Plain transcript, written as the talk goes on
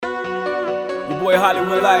boy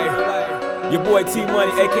Hollywoodllife, your boy T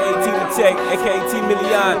Money, aka TheTech, aka T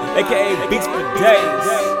Million, aka Beats for Days.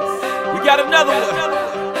 We got another one.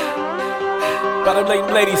 Got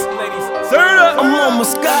them ladies. I'm on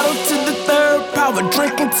Moscato to the third power,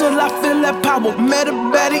 drinking till I feel that power. Met a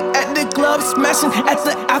baddie at the club, smashing at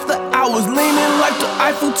the after hours, leaning like the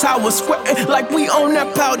Eiffel Tower, sweating like we on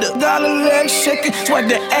that powder. Got her legs shaking, sweat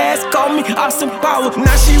the ass, call me Austin Power.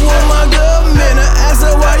 Now she want my government, I ask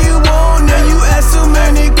her why you want it. You ask too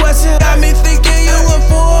many questions, got me thinking you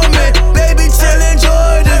informant. Baby chillin'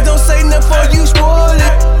 Jordans, don't say nothing before you spoil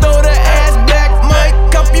it. Throw the ass back, Mike,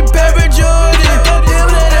 copy pair of Jordan. Damn,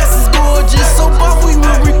 that ass is gorgeous, so both we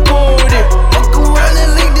will record it. Fuck around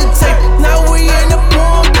and lead the tape, now we in the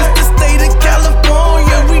porn. This the state of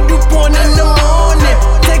California, we do porn in the morning.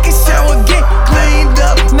 Take a shower, get cleaned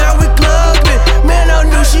up, now we clubbing. Man, I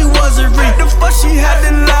knew she wasn't real. The fuck she had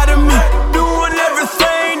to lie to me, doing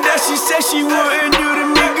everything that she said she wouldn't do to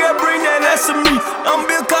me. Girl, bring that ass to me, I'm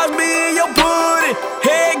Bill Cosby in your pudding.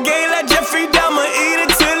 Head gay like Jeffrey Dahmer, eat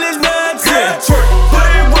it till it's nothing. Put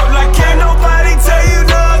it work like can't nobody tell you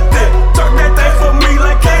nothing. Talk that thing for me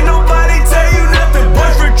like can't nobody tell you nothing.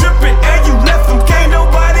 Boyfriend tripping and you left him, can't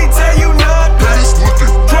nobody tell you nothing.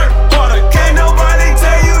 Twerk harder, can't nobody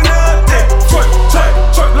tell you nothing.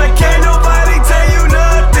 Twerk like can't nobody tell you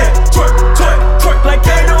nothing. Twerk like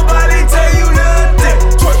can't nobody tell you nothing.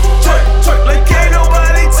 Twerk like can't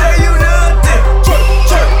nobody tell you nothing.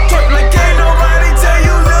 Twerk like can't nobody tell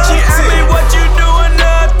you nothing. She asked me what you doing,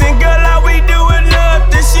 nothing. Girl, how we doing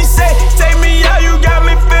nothing? She say, take me out, you got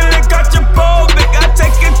me feeling claustrophobic. I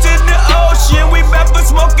take it to the ocean, we back for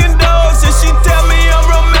smoking those. And she tell me I'm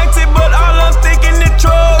romantic, but all I'm thinking is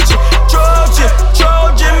Trojan.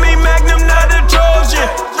 Me Magnum, not a Trojan.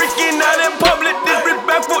 Freaking out in public,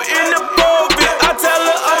 disrespectful, inappropriate. I tell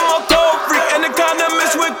her I'm a cold freak, and the condom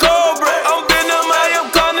is with Cobra. I'm Venom, I am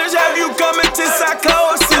Carnage, have you coming to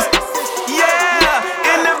psychosis? Yeah,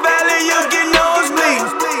 in the valley you get nosebleeds.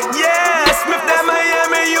 Yeah, Smith that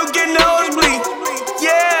Miami, you get nosebleeds.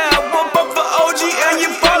 Yeah, one puff for OG and you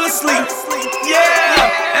fall asleep. Yeah.